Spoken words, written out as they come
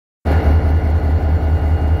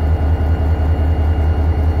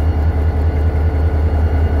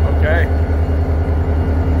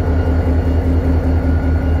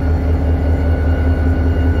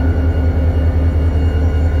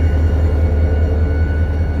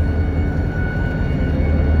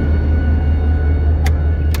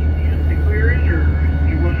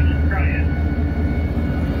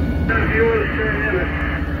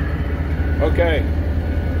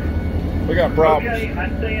problems. Okay,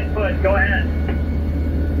 I'm staying put. Go ahead.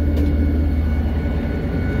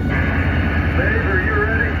 Dave, are you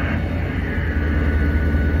ready?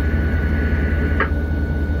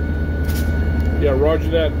 Yeah, roger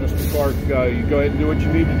that, Mr. Clark. You go ahead and do what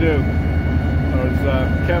you need to do. Is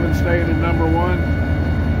Kevin staying in number 1?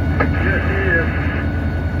 Yes, he is.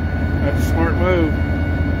 That's a smart move.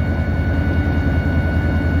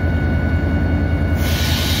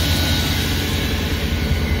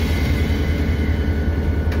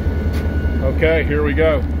 Okay, here we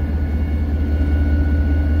go.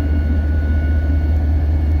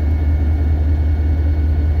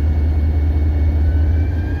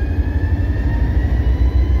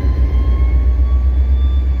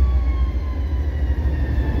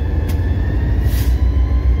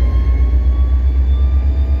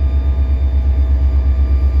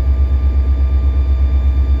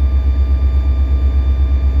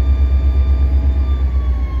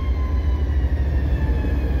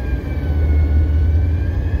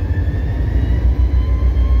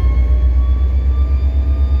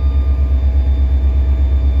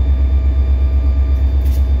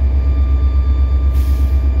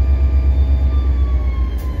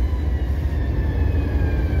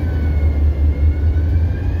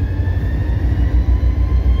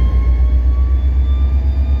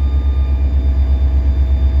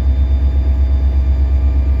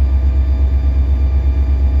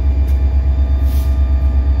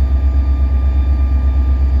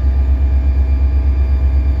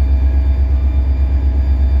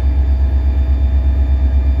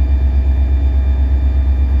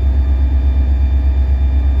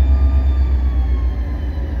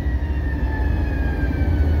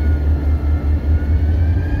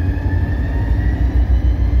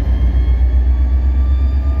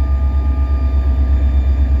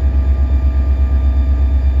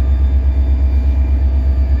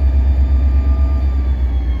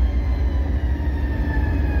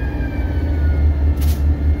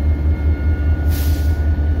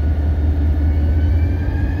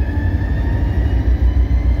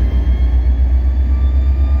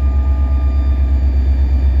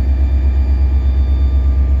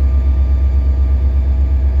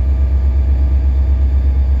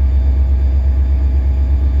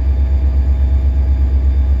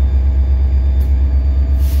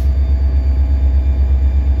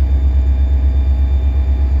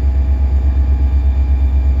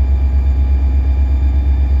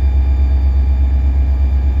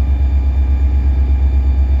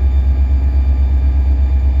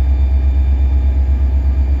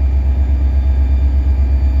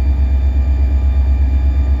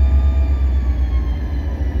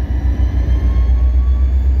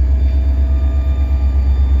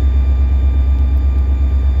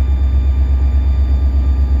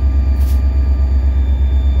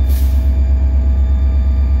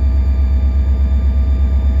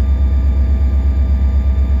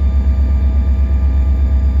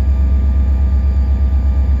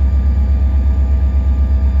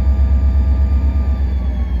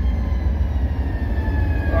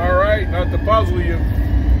 To puzzle you,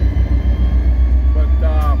 but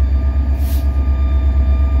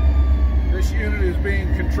this unit is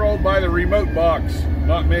being controlled by the remote box,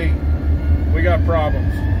 not me. We got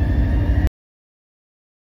problems.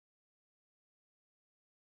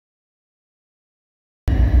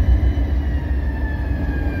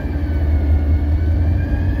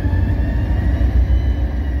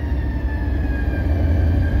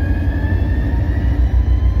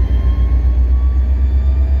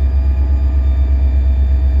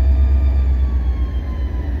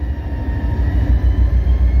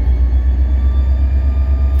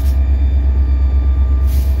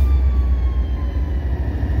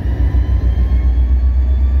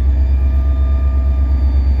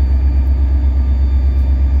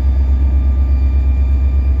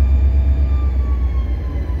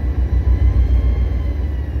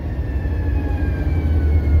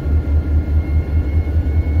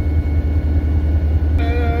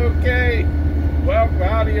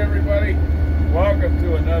 Everybody, welcome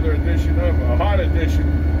to another edition of a hot edition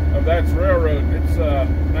of That's Railroad. It's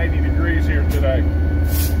 90 degrees here today.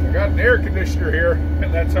 I got an air conditioner here,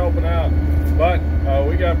 and that's helping out. But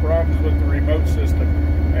we got problems with the remote system.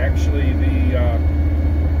 Actually, the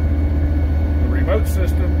remote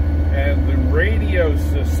system and the radio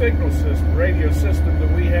system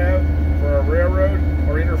that we have for our railroad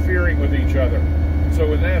are interfering with each other. So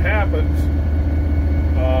when that happens,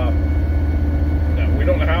 we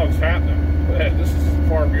don't know how it's happening. This is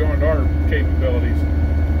far beyond our capabilities.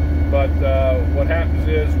 But what happens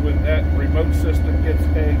is when that remote system gets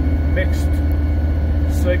a mixed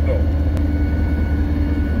signal,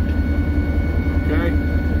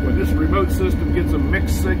 system gets a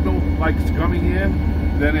mixed signal like it's coming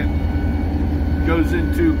in, then it goes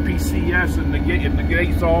into PCS and it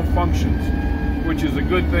negates all functions, which is a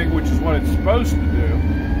good thing, which is what it's supposed to do.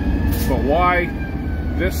 But why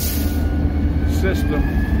this system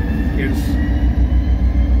is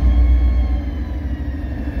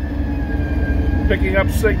picking up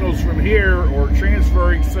signals from here or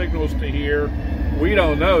transferring signals to here, we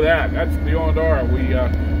don't know that. That's beyond our. We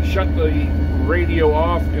shut the radio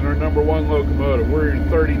off in our #1 locomotive. We're in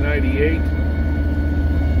 3098,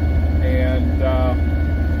 and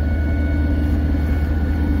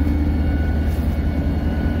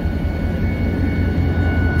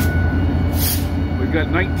we've got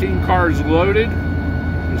 19 cars loaded.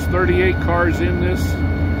 There's 38 cars in this.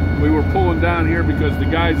 We were pulling down here because the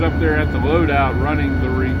guy's up there at the loadout running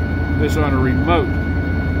this on a remote.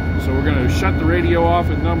 So we're going to shut the radio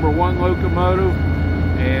off at #1 locomotive,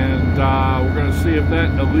 and we're going to see if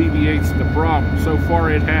that alleviates the problem. So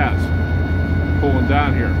far it has, pulling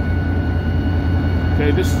down here.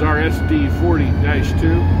 Okay, this is our SD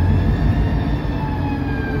 40-2.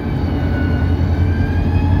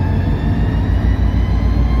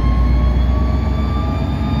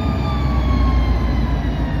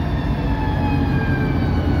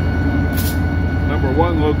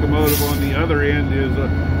 #1 locomotive on the other end is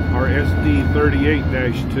our SD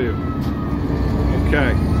 38-2.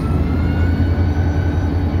 Okay.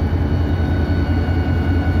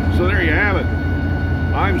 So there you have it.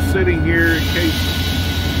 I'm sitting here in case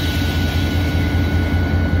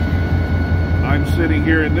I'm sitting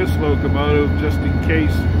here in this locomotive just in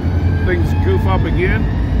case things goof up again.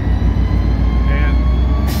 And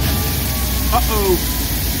uh-oh.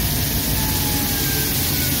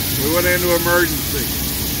 We went into emergency.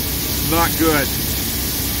 Not good.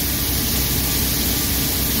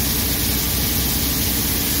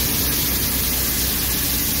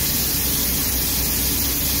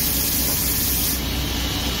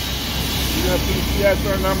 You got PCS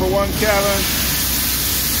our #1, Kevin.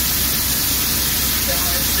 Yeah,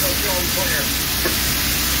 it's still going clear.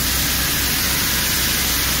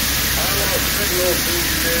 I lost signal for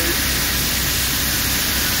you, dude.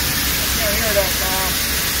 I can't hear that, Tom.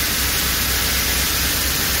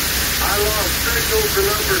 I lost signal for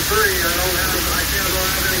 #3. I don't have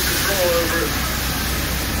any control over it.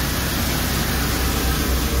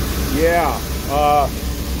 Yeah,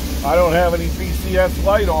 I don't have any PCS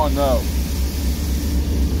light on though.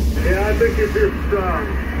 Yeah, I think it just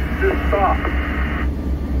stopped.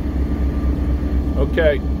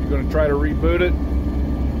 Okay, you're going to try to reboot it?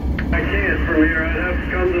 I can't from here. I'd have to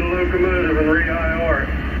come to the locomotive and re-IR it.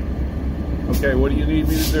 Okay, what do you need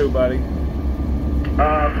me to do, buddy?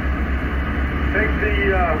 Take the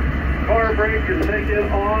car brake and take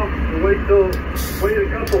it off and wait a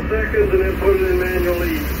couple seconds and then put it in manual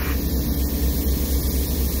lead.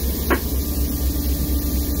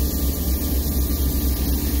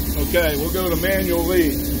 Okay, we'll go to manual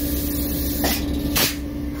lead.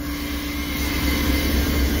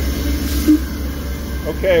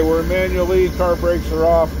 Okay, we're in manual lead, car brakes are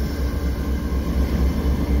off.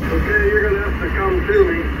 Okay, you're going to have to come to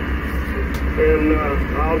me. And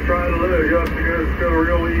I'll try to load. You have to go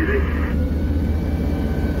real easy.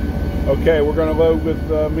 Okay, we're going to load with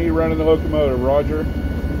me running the locomotive. Roger?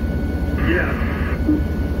 Yes.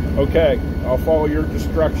 Okay, I'll follow your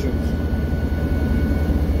instructions.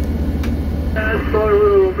 That's probably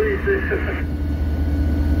what it'll be.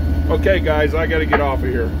 Okay, guys, I got to get off of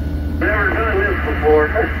here. Never done this before.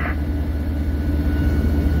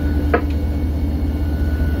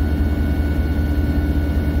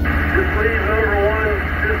 Leave #1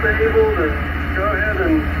 disabled and go ahead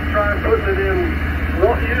and try putting it in.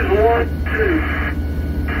 Use 1, 2.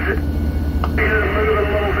 Just get it moving a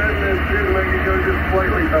little bit and then 2 to make it go just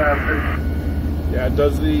slightly faster. Yeah,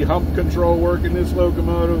 does the hump control work in this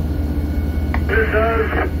locomotive? If it does,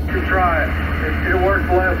 you can try it. It worked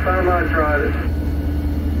the last time I tried it.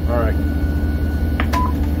 All right.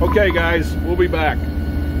 Okay, guys, we'll be back.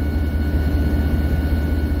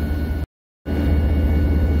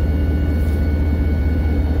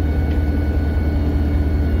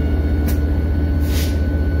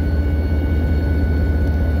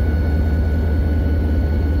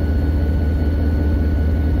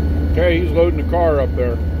 Okay, he's loading the car up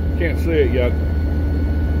there. Can't see it yet.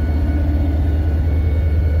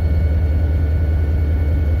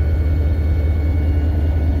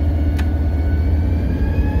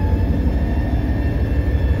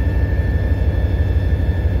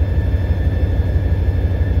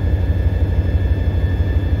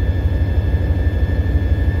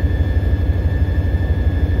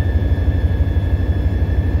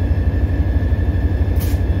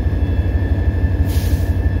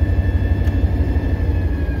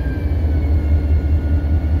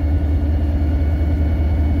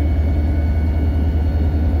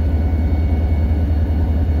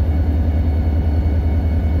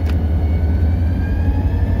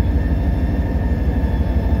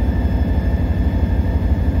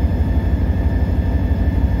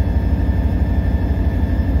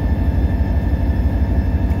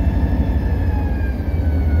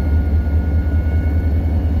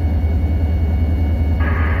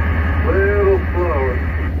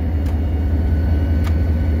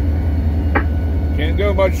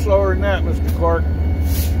 slower than that, Mr. Clark.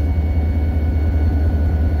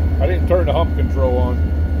 I didn't turn the hump control on.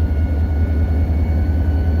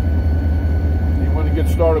 Even when it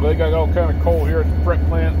gets started, they got all kind of coal here at the print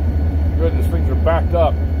plant. Goodness, things are backed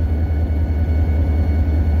up.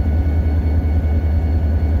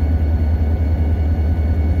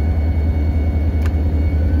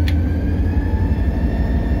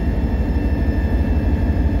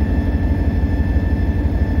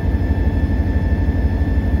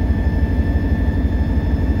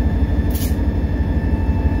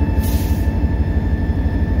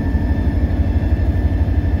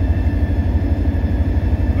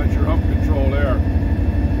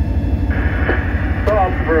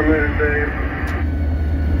 For a minute, Dave.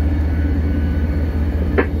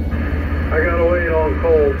 I gotta wait on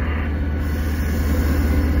cold.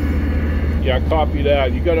 Yeah, I copy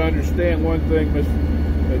that. You got to understand one thing,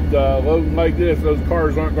 that loading like this, those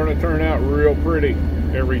cars aren't going to turn out real pretty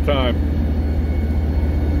every time.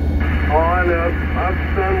 Oh, I know.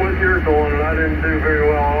 I've done what you're doing, and I didn't do very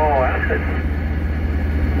well at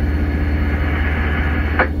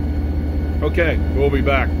all. Okay, we'll be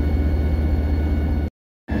back.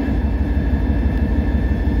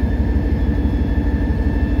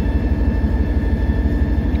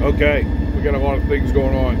 Okay, we got a lot of things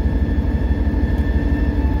going on.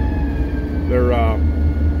 They're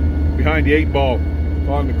behind the 8-ball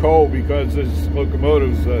on the coal because this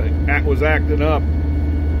locomotive's was acting up.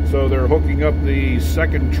 So they're hooking up the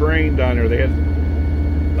second train down there. They had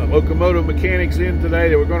locomotive mechanics in today.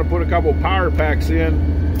 They were going to put a couple power packs in.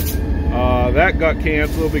 That got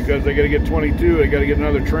canceled because they got to get 22. They got to get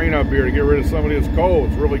another train up here to get rid of some of this coal.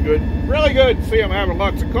 It's really good to see them having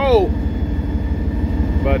lots of coal.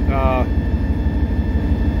 But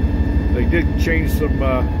they did change some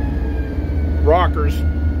rockers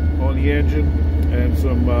on the engine and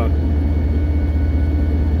some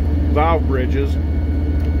valve bridges.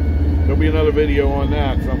 There'll be another video on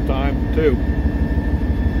that sometime too.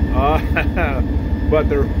 But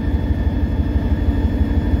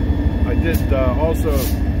I did also,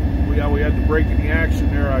 we had the break in the action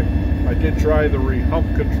there. I did try the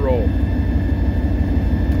hump control,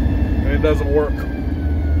 and it doesn't work.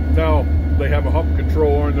 Now they have a hump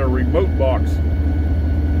control on their remote box,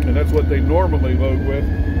 and that's what they normally load with,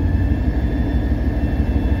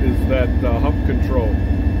 is that hump control.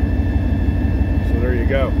 So there you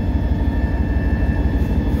go.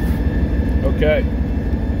 Okay.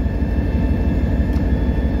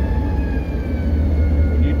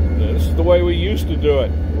 This is the way we used to do it.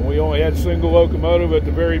 When we only had single locomotive at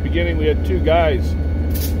the very beginning, we had 2 guys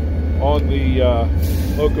on the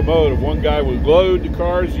locomotive. One guy would load the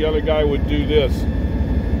cars, the other guy would do this,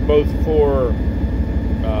 both for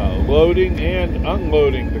loading and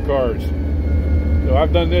unloading the cars. So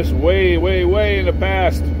I've done this way in the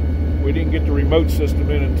past. We didn't get the remote system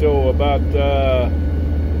in until about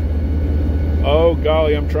oh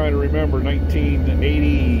golly, I'm trying to remember,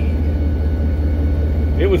 1980.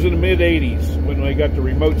 It was in the mid 80s when they got the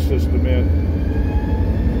remote system in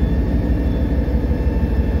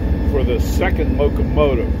for the second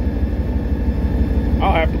locomotive.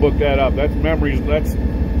 I'll have to look that up. That's memories.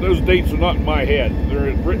 Those dates are not in my head.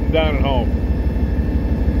 They're written down at home.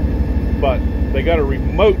 But they got a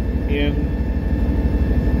remote in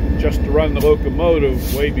just to run the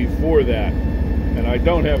locomotive way before that, and I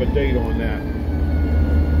don't have a date on that.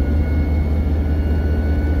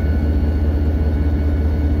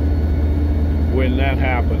 When that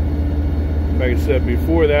happened. Like I said,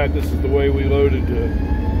 before that, this is the way we loaded the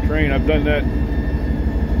train. I've done that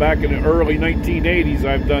back in the early 1980s.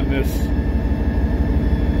 I've done this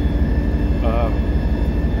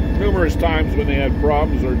numerous times when they had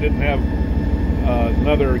problems or didn't have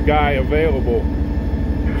another guy available.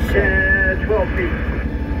 So, 12 feet.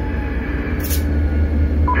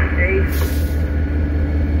 8.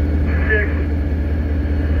 6.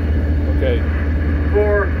 okay.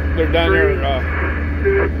 4. They're down 3, there.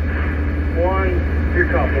 2, 1. You're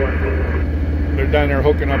top one. They're down there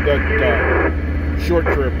hooking up that short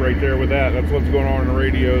trip right there with that. That's what's going on the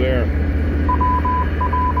radio there.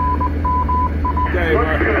 Okay,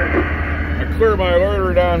 I clear my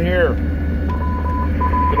alerter down here.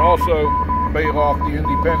 Can also bail off the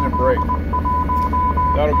independent brake.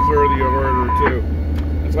 That'll clear the alerter too.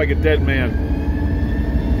 It's like a dead man.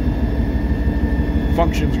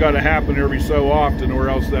 Function's got to happen every so often, or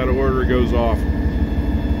else that alerter goes off.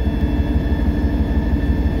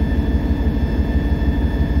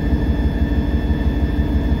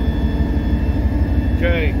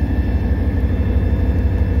 Okay.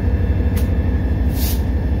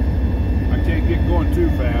 I can't get going too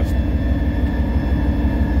fast.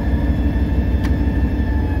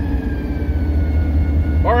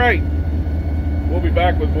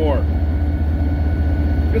 before.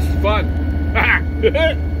 This is fun.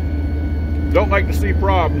 Don't like to see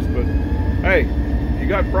problems, but hey, you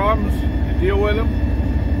got problems, you deal with them,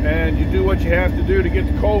 and you do what you have to do to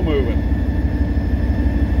get the coal moving.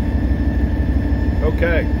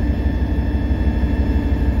 Okay.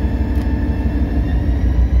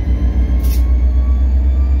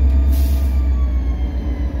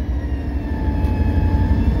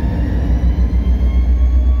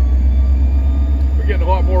 We're getting a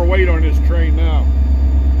lot more weight on this train now.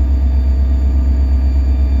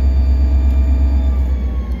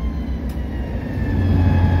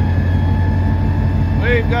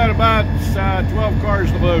 We've got about 12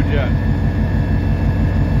 cars to load yet.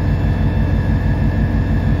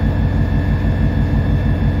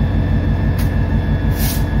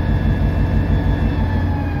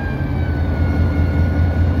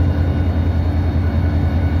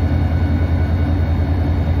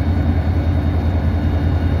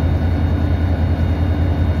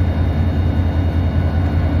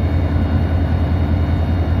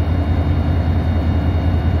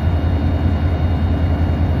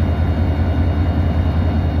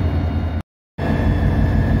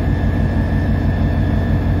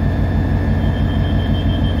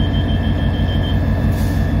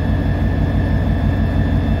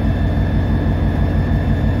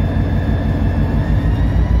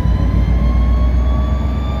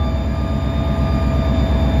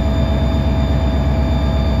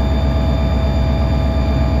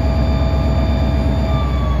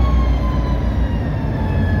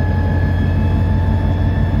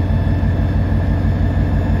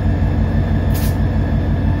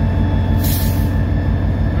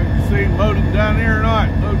 Loading down here or not?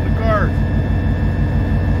 Loading the cars.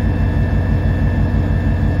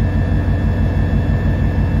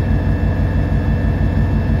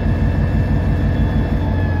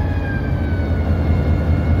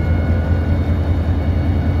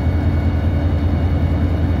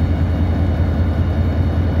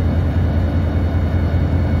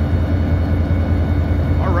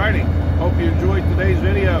 Alrighty. Hope you enjoyed today's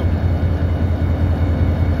video.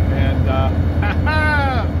 And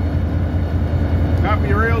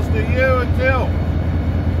happy rails to you until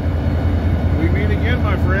we meet again,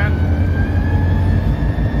 my friend.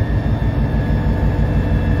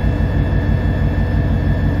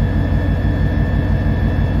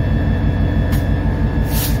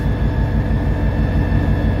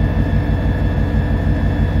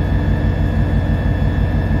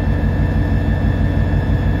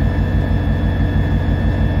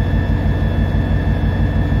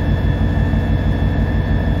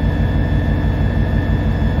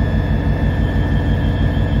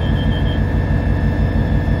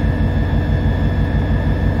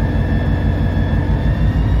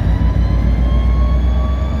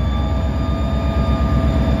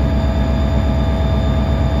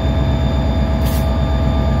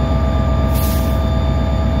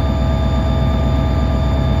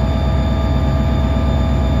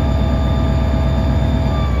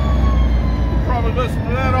 Listen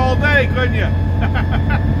to that all day, couldn't you?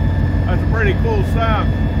 That's a pretty cool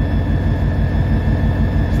sound.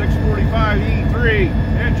 645 E3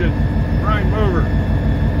 engine, prime mover.